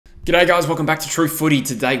G'day guys, welcome back to True Footy.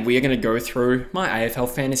 Today we are going to go through my AFL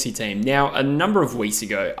Fantasy team. Now, a number of weeks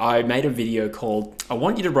ago, I made a video called I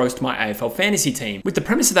Want You to Roast My AFL Fantasy Team, with the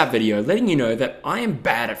premise of that video letting you know that I am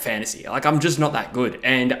bad at fantasy. Like, I'm just not that good,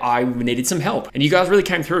 and I needed some help. And you guys really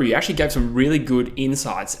came through. You actually gave some really good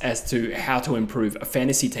insights as to how to improve a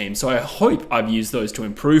fantasy team. So I hope I've used those to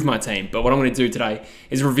improve my team. But what I'm going to do today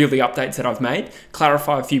is reveal the updates that I've made,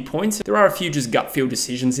 clarify a few points. There are a few just gut feel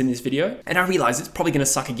decisions in this video, and I realize it's probably going to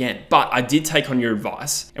suck again. But I did take on your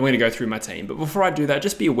advice, and we're going to go through my team. But before I do that,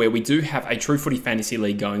 just be aware we do have a True Footy Fantasy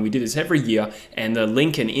League going. We do this every year, and the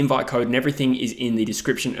link and invite code and everything is in the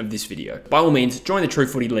description of this video. By all means, join the True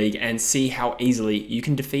Footy League and see how easily you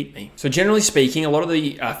can defeat me. So generally speaking, a lot of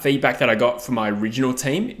the feedback that I got from my original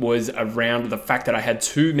team was around the fact that I had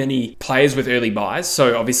too many players with early buys.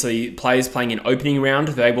 So obviously, players playing in opening round,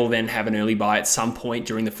 they will then have an early buy at some point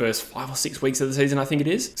during the first 5 or 6 weeks of the season, I think it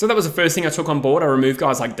is. So that was the first thing I took on board. I removed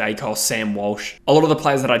guys like Dacos, Sam Walsh. A lot of the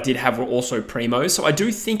players that I did have were also primos. So I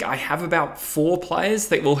do think I have about 4 players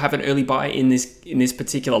that will have an early buy in this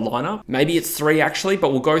particular lineup. Maybe it's 3 actually,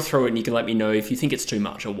 but we'll go through it and you can let me know if you think it's too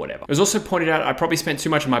much or whatever. It was also pointed out I probably spent too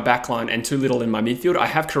much in my backline and too little in my midfield. I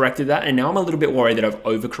have corrected that, and now I'm a little bit worried that I've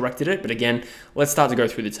overcorrected it. But again, let's start to go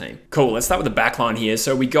through the team. Cool, let's start with the backline here.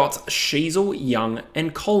 So we got Sheasel, Young,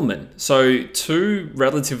 and Coleman. So 2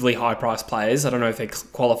 relatively high-priced players. I don't know if they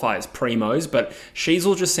qualify as primos, but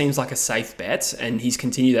Sheasel just seems like a safe bet, and he's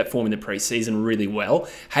continued that form in the preseason really well.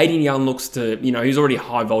 Hayden Young looks to, he's already a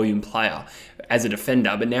high-volume player as a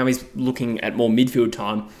defender, but now he's looking at more midfield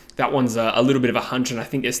time. That one's a little bit of a hunch, and I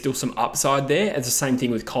think there's still some upside there. It's the same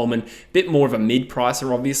thing with Coleman. Bit more of a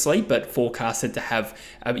mid-pricer, obviously, but forecasted to have,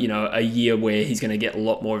 a year where he's going to get a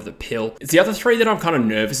lot more of the pill. It's the other 3 that I'm kind of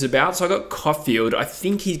nervous about. So I got Caulfield. I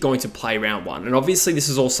think he's going to play round 1. And obviously, this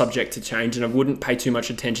is all subject to change, and I wouldn't pay too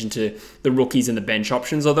much attention to the rookies and the bench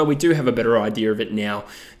options, although we do have a better idea of it now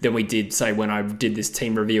than we did, say, when I did this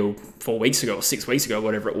team reveal 4 weeks ago or 6 weeks ago,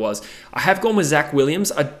 whatever it was. I have gone with Zach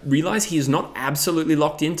Williams. I realize he is not absolutely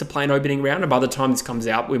locked in to play an opening round, and by the time this comes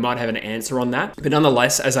out we might have an answer on that, but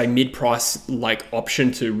nonetheless, as a mid-price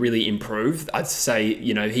option to really improve, I'd say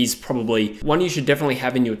he's probably one you should definitely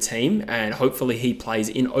have in your team, and hopefully he plays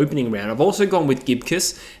in opening round. I've also gone with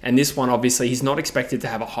Gibcus, and this one obviously he's not expected to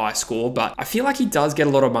have a high score, but I feel like he does get a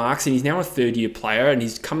lot of marks, and he's now a 3rd-year player, and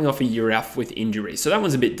he's coming off a year out with injury, so that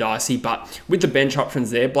one's a bit dicey. But with the bench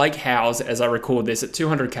options there, Blake Howes, as I record this, at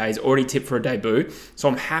 200k is already tipped for a debut, so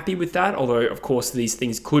I'm happy with that, although of course these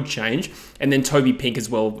things could change. And then Toby Pink as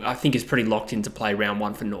well, I think is pretty locked in to play round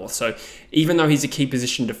 1 for North. So even though he's a key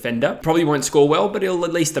position defender, probably won't score well, but he'll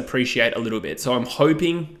at least appreciate a little bit. So I'm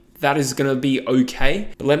hoping that is going to be okay.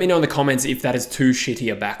 But let me know in the comments if that is too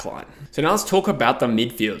shitty a backline. So now let's talk about the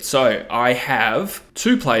midfield. So I have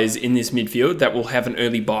 2 players in this midfield that will have an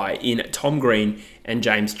early buy in Tom Green and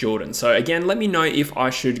James Jordan. So again, let me know if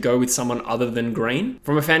I should go with someone other than Green.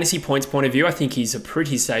 From a fantasy points point of view, I think he's a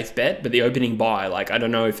pretty safe bet, but the opening buy, I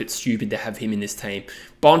don't know if it's stupid to have him in this team.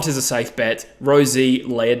 Bont is a safe bet. Rosie,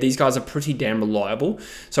 Laird, these guys are pretty damn reliable.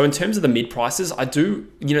 So in terms of the mid prices, I do,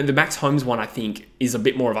 the Max Holmes one I think is a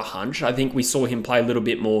bit more of a hunch. I think we saw him play a little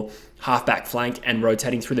bit more halfback flank and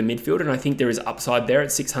rotating through the midfield, and I think there is upside there at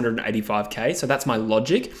 685k, so that's my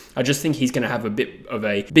logic. I just think he's going to have a bit of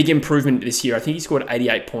a big improvement this year. I think he scored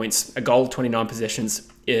 88 points, a goal, 29 possessions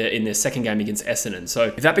in their second game against Essendon. So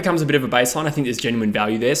if that becomes a bit of a baseline, I think there's genuine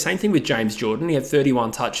value there. Same thing with James Jordan. He had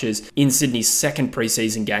 31 touches in Sydney's second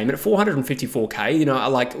preseason game, and at 454k, I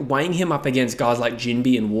like weighing him up against guys like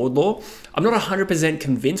Jinby and Wardlaw. I'm not 100%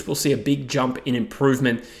 convinced we'll see a big jump in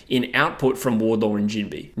improvement in output from Wardlaw and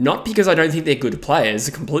Jinby. Not because I don't think they're good players,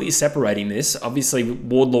 completely separating this. Obviously,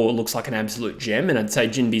 Wardlaw looks like an absolute gem, and I'd say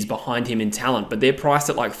Jinby's behind him in talent, but they're priced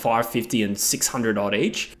at like 550 and 600 odd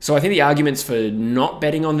each. So I think the arguments for not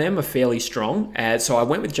betting on them are fairly strong. So I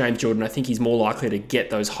went with James Jordan. I think he's more likely to get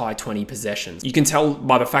those high 20 possessions. You can tell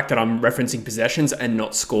by the fact that I'm referencing possessions and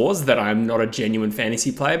not scores that I'm not a genuine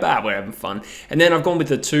fantasy player, but we're having fun. And then I've gone with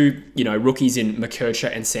the 2, rookies in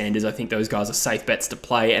McKercher and Sanders. I think those guys are safe bets to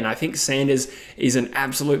play, and I think Sanders is an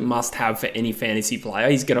absolute must-have for any fantasy player.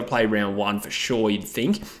 He's going to play round 1 for sure, you'd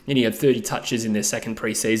think, and he had 30 touches in their second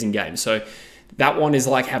preseason game. So that one is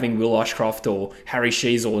like having Will Ashcroft or Harry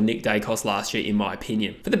Sheasel or Nick Dacos last year, in my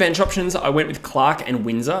opinion. For the bench options, I went with Clark and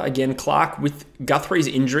Windsor. Again, Clark, with Guthrie's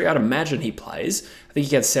injury, I'd imagine he plays. I think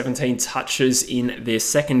he had 17 touches in their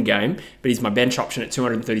second game, but he's my bench option at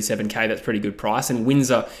 237k. That's pretty good price. And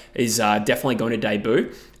Windsor is definitely going to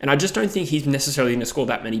debut. And I just don't think he's necessarily going to score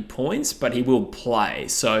that many points, but he will play.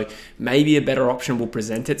 So maybe a better option will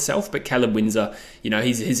present itself. But Caleb Windsor,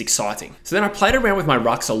 he's exciting. So then I played around with my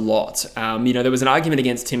rucks a lot. There was an argument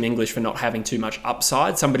against Tim English for not having too much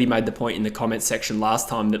upside. Somebody made the point in the comments section last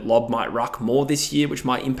time that Lobb might ruck more this year, which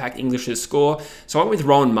might impact English's score. So I went with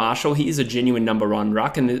Rowan Marshall. He is a genuine number one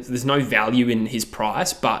ruck, and there's no value in his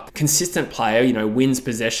price, but consistent player, wins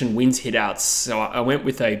possession, wins hitouts. So I went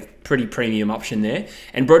with a pretty premium option there.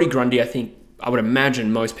 And Brodie Grundy, I would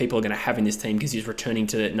imagine most people are going to have in this team because he's returning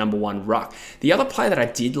to number one ruck. The other player that I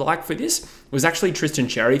did like for this was actually Tristan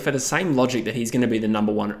Cherry, for the same logic that he's going to be the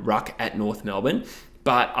number one ruck at North Melbourne.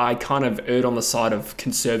 But I kind of erred on the side of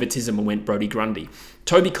conservatism and went Brodie Grundy.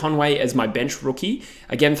 Toby Conway as my bench rookie.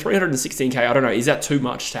 Again, 316k, I don't know, is that too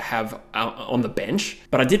much to have on the bench?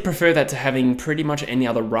 But I did prefer that to having pretty much any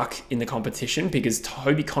other ruck in the competition, because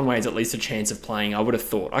Toby Conway has at least a chance of playing, I would have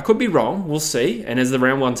thought. I could be wrong, we'll see. And as the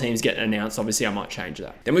round one teams get announced, obviously I might change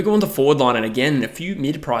that. Then we go on to forward line, and again, a few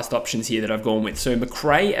mid-priced options here that I've gone with. So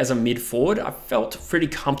McRae as a mid-forward, I felt pretty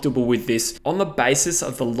comfortable with this on the basis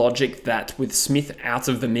of the logic that with Smith out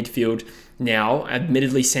of the midfield now,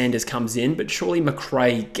 admittedly Sanders comes in, but surely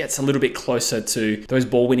McRae gets a little bit closer to those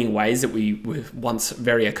ball-winning ways that we were once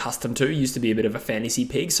very accustomed to. Used to be a bit of a fantasy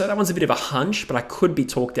pig, so that one's a bit of a hunch, but I could be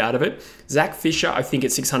talked out of it. Zach Fisher, I think at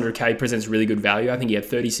 600k presents really good value. I think he had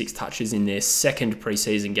 36 touches in their second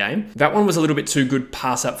preseason game. That one was a little bit too good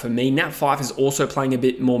pass up for me. Nat Fyfe is also playing a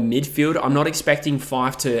bit more midfield. I'm not expecting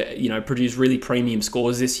Fyfe to, produce really premium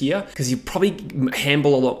scores this year, because he'll probably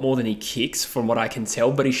handle a lot more than he kicks from what I can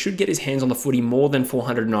tell, but he should get his hands on the footy more than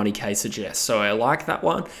 490k suggests. So I like that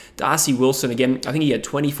one. Darcy Wilson, again, I think he had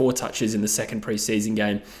 24 touches in the second preseason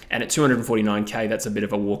game, and at 249k, that's a bit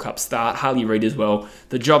of a walk-up start. Harley Reid as well.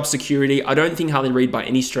 The job security, I don't think Harley Reid by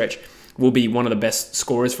any stretch will be one of the best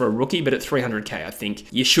scorers for a rookie, but at 300k, I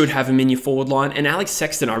think you should have him in your forward line. And Alex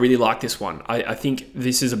Sexton, I really like this one. I think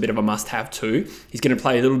this is a bit of a must-have too. He's going to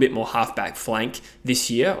play a little bit more halfback flank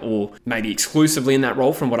this year, or maybe exclusively in that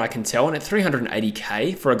role from what I can tell. And at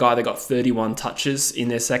 380k, for a guy that got 31 touches in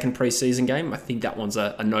their second preseason game, I think that one's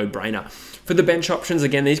a no-brainer. For the bench options,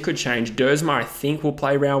 again, these could change. Dersma, I think, will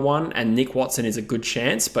play round one, and Nick Watson is a good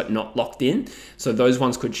chance, but not locked in. So those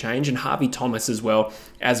ones could change. And Harvey Thomas as well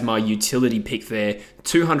as my utility pick there,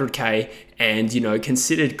 200k, and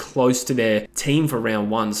considered close to their team for round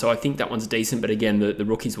one. So I think that one's decent, but again, the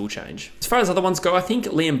rookies will change. As far as other ones go, I think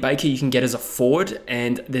Liam Baker you can get as a forward,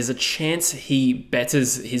 and there's a chance he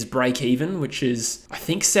betters his break even, which is, I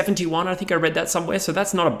think, 71. I think I read that somewhere. So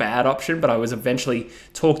that's not a bad option, but I was eventually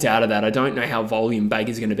talked out of that. I don't know how volume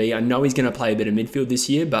Baker's going to be. I know he's going to play a bit of midfield this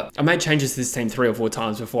year, but I made changes to this team 3 or 4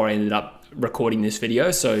 times before I ended up recording this video,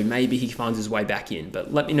 so maybe he finds his way back in.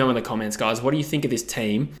 But let me know in the comments, guys, what do you think of this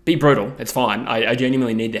team? Be brutal, it's fine. I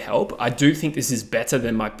genuinely need the help. I do think this is better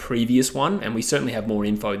than my previous one, and we certainly have more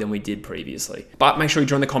info than we did previously. But make sure you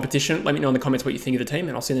join the competition. Let me know in the comments what you think of the team,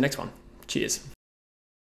 and I'll see you in the next one. Cheers.